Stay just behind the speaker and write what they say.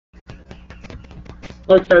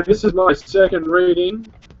Okay, this is my second reading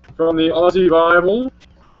from the Aussie Bible.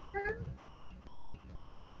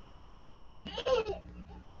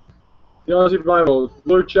 The Aussie Bible,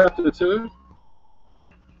 Luke chapter 2.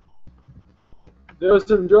 There were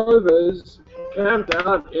some drovers camped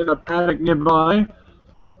out in a paddock nearby,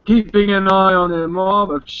 keeping an eye on their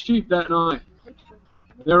mob of sheep that night.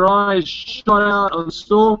 Their eyes shot out on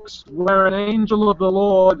stalks where an angel of the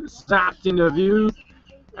Lord zapped into view,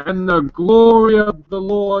 and the glory of the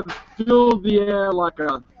Lord filled the air like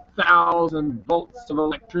 1,000 volts of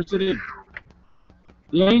electricity.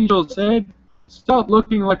 The angel said, "Stop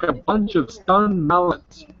looking like a bunch of stunned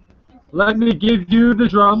mullets. Let me give you the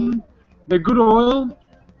drum, the good oil.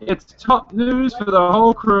 It's top news for the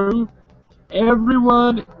whole crew.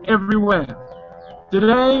 Everyone, everywhere.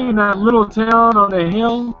 Today, in that little town on the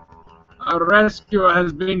hill, a rescuer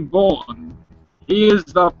has been born. He is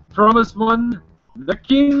the promised one, the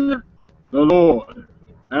King, the Lord.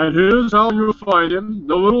 And here's how you'll find him.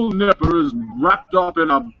 The little nipper is wrapped up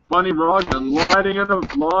in a bunny rug and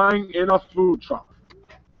lying in a food trough."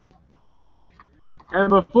 And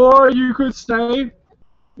before you could say,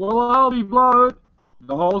 "Well, I'll be blowed,"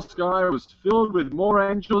 the whole sky was filled with more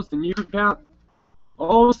angels than you could count,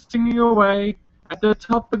 all singing away at the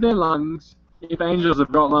top of their lungs, if angels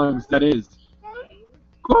have got lungs, that is.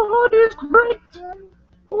 "God is great!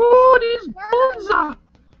 God is bonzer!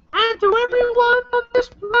 And to everyone on this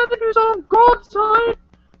planet who's on God's side,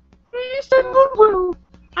 peace and goodwill.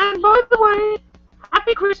 And by the way,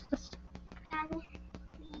 Happy Christmas."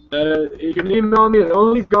 You can email me at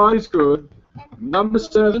onlygodisgood, number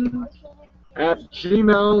 7, at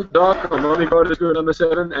gmail.com. Onlygodisgood, number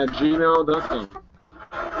 7, at gmail.com.